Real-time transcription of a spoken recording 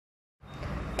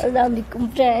Assalamualaikum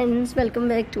friends, welcome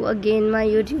back to again my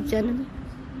YouTube channel.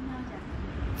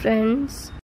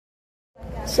 Friends,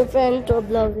 so friends, top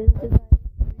blouses,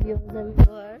 videos and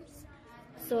viewers.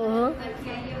 So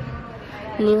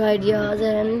new ideas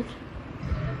and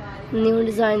new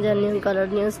designs and new color,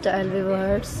 new style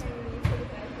viewers.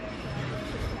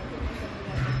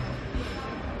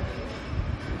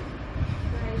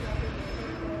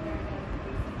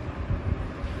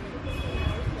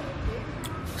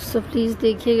 So please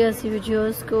देखिएगा ऐसी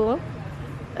videos को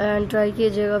and try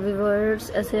कीजिएगा viewers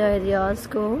ऐसे ideas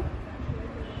को।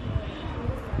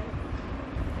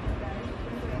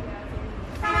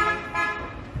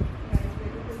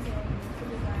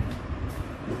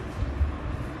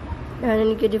 And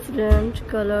इनके different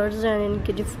colours and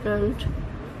इनके different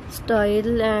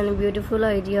style and beautiful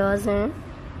ideas हैं।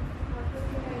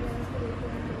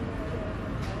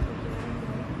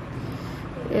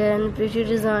 And pretty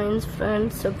designs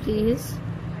friends, so please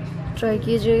try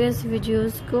कीजिएगा इस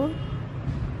वीडियोस को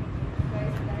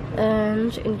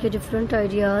एंड इनके डिफरेंट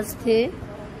आइडियाज़ थे।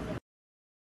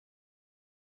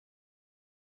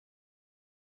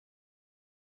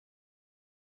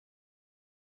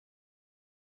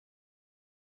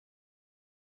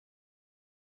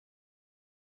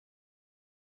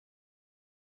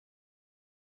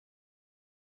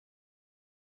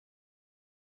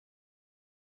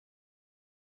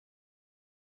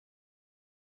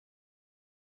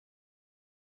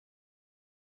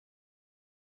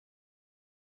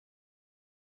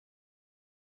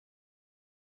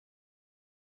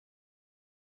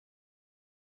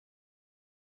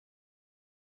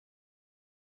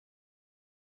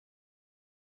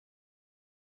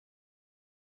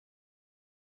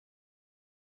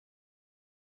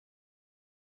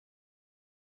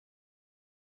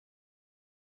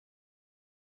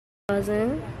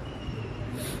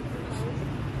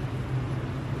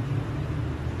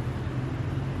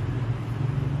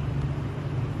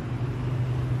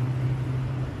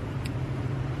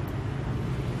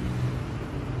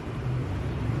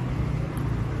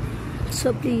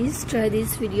 So please try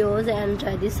these videos and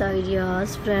try these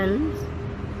ideas friends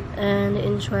and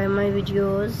enjoy my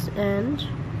videos and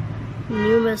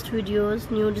new best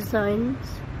videos, new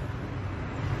designs,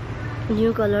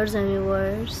 new colors and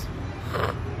viewers.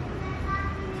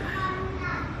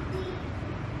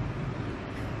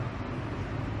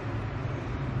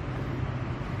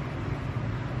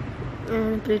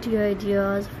 And pretty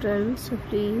ideas friends, so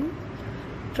please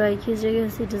try कीजिएगा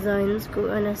ऐसे designs को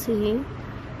and ऐसे ही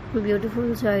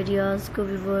beautiful से ideas को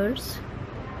viewers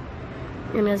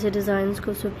and ऐसे designs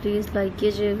को। So please like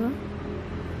कीजिएगा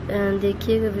and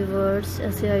देखिएगा व्यूअर्स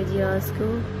ऐसे आइडियाज़ को,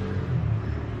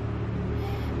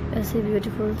 ऐसे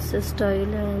ब्यूटीफुल से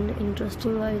स्टाइल एंड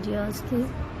इंटरेस्टिंग आइडियाज़ थे।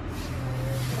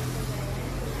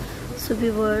 सो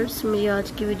व्यूअर्स मेरी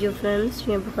आज की वीडियो फ्रेंड्स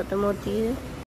यहाँ पर ख़त्म होती है।